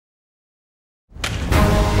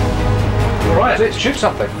Right, let's shoot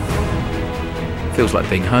something. Feels like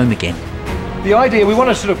being home again. The idea, we want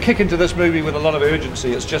to sort of kick into this movie with a lot of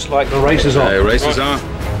urgency. It's just like the race is on. The race is on.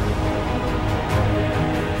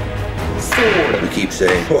 We keep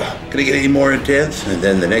saying, oh, can it get any more intense? And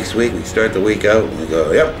then the next week we start the week out and we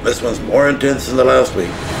go, yep, this one's more intense than the last week.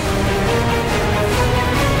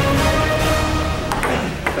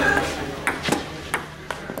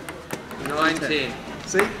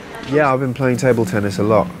 See? Yeah, I've been playing table tennis a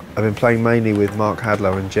lot. I've been playing mainly with Mark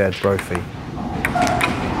Hadlow and Jed Brophy.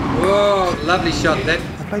 Whoa, lovely shot then.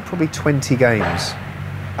 I've played probably 20 games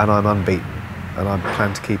and I'm unbeaten, and I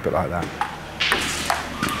plan to keep it like that.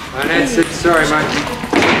 Oh, that's it. Sorry, mate.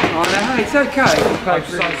 Oh, no, it's okay. I'm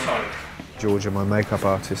so sorry. Georgia, my makeup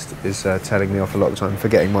artist, is telling me off a lot of the time for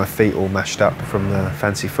getting my feet all mashed up from the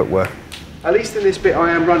fancy footwear. At least in this bit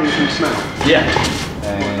I am running from Smaug. Yeah.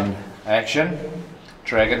 And action.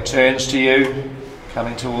 Dragon turns to you,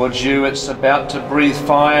 coming towards you. It's about to breathe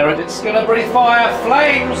fire. It's going to breathe fire.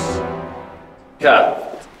 Flames!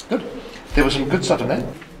 Cut. Good. There was some good stuff in there.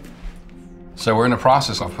 So we're in the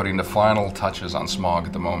process of putting the final touches on Smaug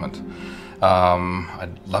at the moment.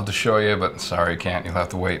 I'd love to show you, but sorry, I can't. You'll have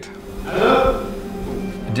to wait.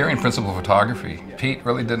 During principal photography, Pete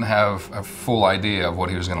really didn't have a full idea of what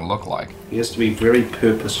he was going to look like. He has to be very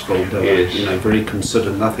purposeful, Yes. you know, very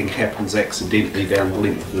considered. Nothing happens accidentally down the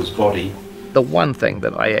length of his body. The one thing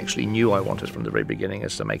that I actually knew I wanted from the very beginning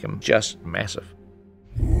is to make him just massive.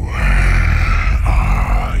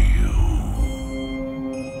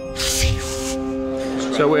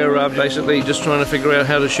 So we're basically just trying to figure out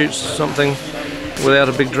how to shoot something without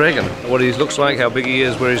a big dragon. What he looks like, how big he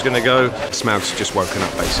is, where he's going to go. Smaug's just woken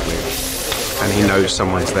up, basically, and he knows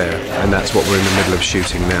someone's there, and that's what we're in the middle of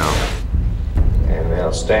shooting now. And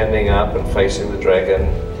now standing up and facing the dragon.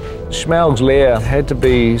 Smaug's lair had to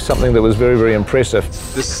be something that was very, very impressive.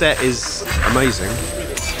 The set is amazing,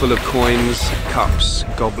 full of coins, cups,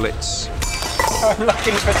 goblets. I'm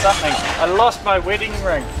looking for something. I lost my wedding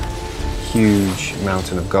ring. Huge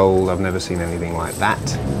mountain of gold. I've never seen anything like that.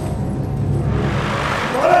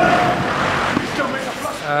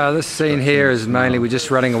 This scene here is mainly we're just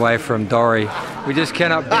running away from Dory. We just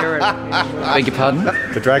cannot bear it. Beg your pardon?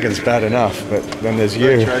 The dragon's bad enough, but then there's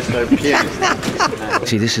you.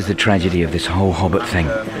 See, this is the tragedy of this whole Hobbit thing.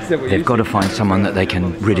 They've got to find someone that they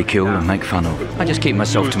can ridicule and make fun of. I just keep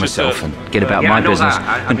myself to myself and get about my business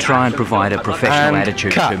and try and provide a professional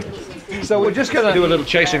attitude to. So we're just going to do a little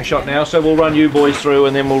chasing shot now, so we'll run you boys through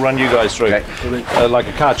and then we'll run you guys through. Okay. Like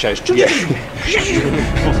a car chase.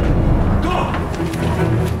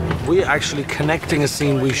 We're actually connecting a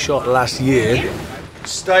scene we shot last year.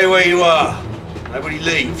 Stay where you are. Nobody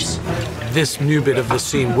leaves. This new bit of the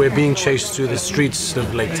scene, we're being chased through the streets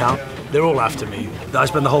of Lake Town. They're all after me. I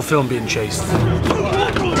spent the whole film being chased.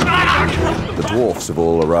 The dwarfs have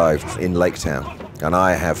all arrived in Lake Town, and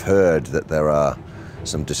I have heard that there are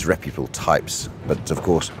some disreputable types, but of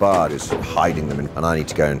course Bard is hiding them, and I need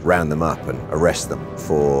to go and round them up and arrest them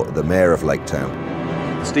for the mayor of Lake Town.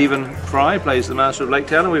 Stephen Fry plays the Master of Lake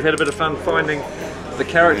Town, and we've had a bit of fun finding the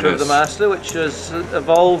character of the Master, which has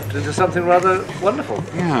evolved into something rather wonderful.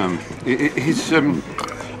 Yeah, he's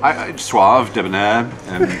suave, debonair,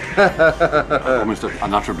 almost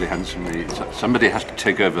unutterably handsome. Somebody has to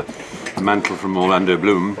take over the mantle from Orlando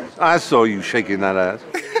Bloom. I saw you shaking that ass.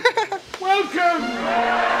 Welcome!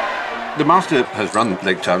 The Master has run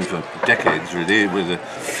Lake Town for decades, really, with a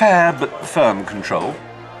fair but firm control.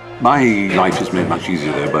 My life is made much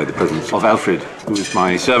easier, though, by the presence of Alfred, who is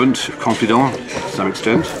my servant, confidant, to some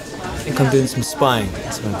extent. I think I'm doing some spying.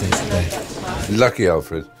 That's what I'm doing today. Lucky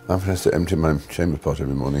Alfred. Alfred has to empty my chamber pot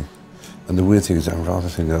every morning. And the weird thing is I rather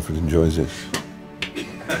think Alfred enjoys it.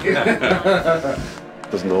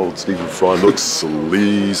 Doesn't old Stephen Fry look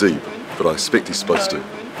sleazy? But I expect he's supposed to.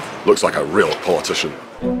 Looks like a real politician.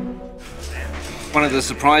 One of the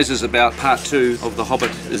surprises about part 2 of The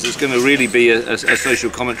Hobbit is it's going to really be a social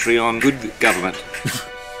commentary on good government.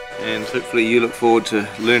 And hopefully you look forward to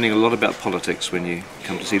learning a lot about politics when you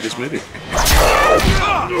come to see this movie.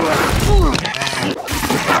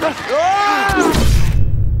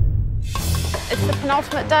 It's the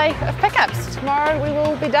penultimate day of pickups. Tomorrow we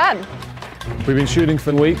will be done. We've been shooting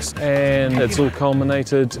for weeks and it's all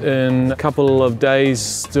culminated in a couple of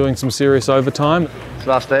days doing some serious overtime. It's the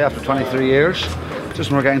last day after 23 years. Just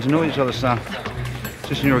when we're getting to know each other, so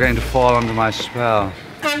just when you were getting to fall under my spell.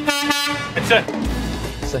 That's it.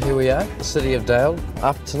 So here we are, the city of Dale.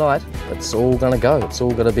 After tonight, it's all going to go. It's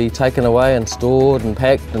all going to be taken away and stored and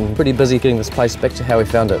packed, and pretty busy getting this place back to how we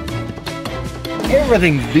found it.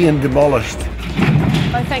 Everything's being demolished.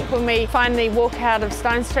 I think when we finally walk out of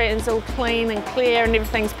Stone Street and it's all clean and clear and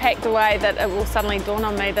everything's packed away, that it will suddenly dawn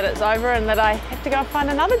on me that it's over and that I have to go and find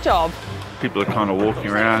another job. People are kind of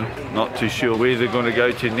walking around, not too sure where they're going to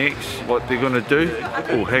go to next, what they're going to do.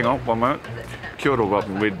 Oh, hang on, one moment. Kia ora,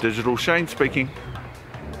 welcome, we're Digital. Shane speaking.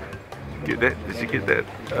 Get that? Did you get that?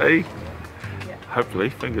 Hey? Hopefully,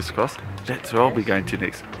 fingers crossed. That's where I'll be going to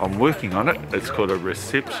next. I'm working on it. It's called a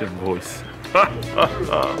reception voice.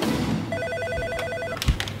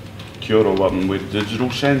 Kia ora, welcome, we're Digital.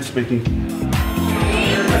 Shane speaking.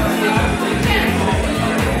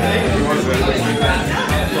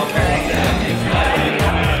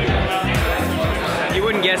 You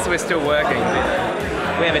wouldn't guess we're still working.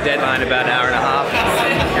 We have a deadline about an hour and a half.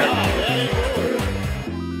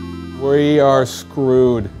 We are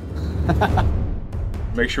screwed.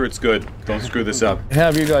 Make sure it's good. Don't screw this up. How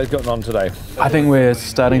have you guys gotten on today? I think we're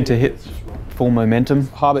starting to hit full momentum.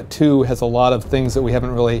 Hobbit 2 has a lot of things that we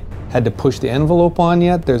haven't really had to push the envelope on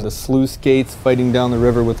yet. There's the sluice gates fighting down the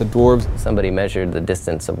river with the dwarves. Somebody measured the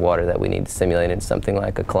distance of water that we need to simulate in something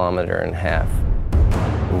like 1.5 kilometers.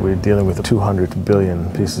 We're dealing with 200 billion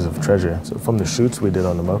pieces of treasure. So from the shoots we did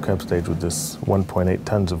on the mocap stage with this 1.8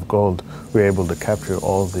 tons of gold, we were able to capture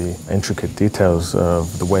all the intricate details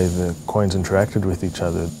of the way the coins interacted with each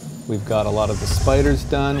other. We've got a lot of the spiders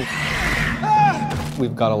done.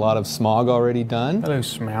 We've got a lot of Smaug already done. Hello,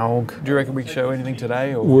 Smaug. Do you reckon we can show anything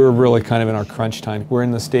today? Or? We're really kind of in our crunch time. We're in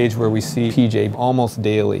the stage where we see PJ almost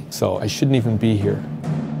daily, so I shouldn't even be here.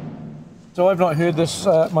 So I've not heard this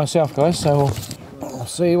myself, guys, so I'll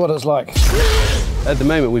see what it's like. At the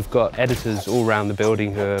moment, we've got editors all around the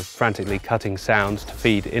building who are frantically cutting sounds to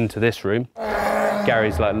feed into this room.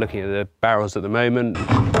 Gary's like looking at the barrels at the moment.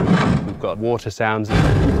 We've got water sounds.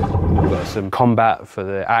 We've got some combat for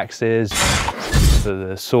the axes, for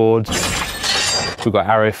the swords. We've got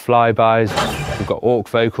arrow flybys. We've got orc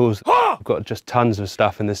vocals. We've got just tons of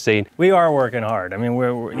stuff in the scene. We are working hard. I mean,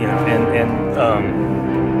 we're you know, and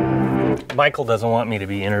Michael doesn't want me to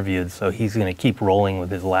be interviewed, so he's going to keep rolling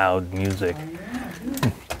with his loud music,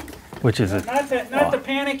 which is not to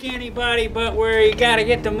panic anybody, but you got to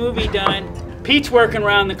get the movie done. Pete's working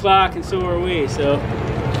around the clock, and so are we. So.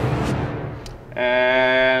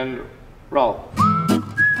 And roll.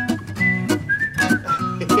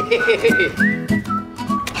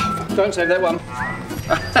 Don't save that one.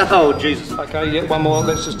 Oh, Jesus. Okay, yeah, one more.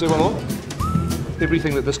 Let's just do one more.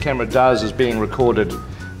 Everything that this camera does is being recorded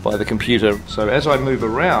by the computer. So as I move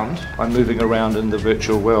around, I'm moving around in the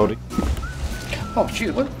virtual world. Oh, gee,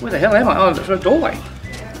 where the hell am I? Oh, there's a doorway.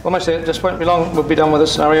 Almost there. Just won't be long. We'll be done with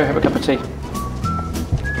this scenario. Have a cup of tea.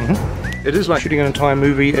 It is like shooting an entire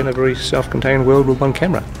movie in a very self-contained world with one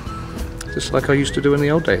camera. Just like I used to do in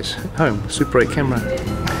the old days. At home, Super 8 camera.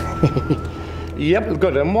 Yep,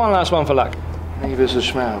 good. And one last one for luck. Me versus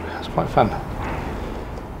Smaug. It's quite fun.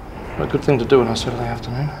 What a good thing to do on a Saturday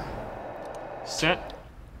afternoon. Set.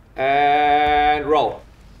 And roll.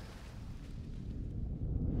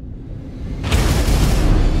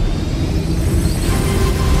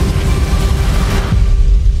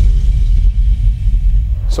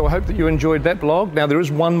 So I hope that you enjoyed that vlog. Now there is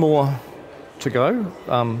one more to go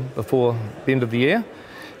before the end of the year,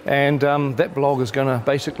 and that vlog is going to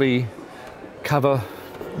basically cover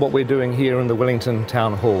what we're doing here in the Wellington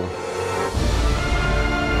Town Hall.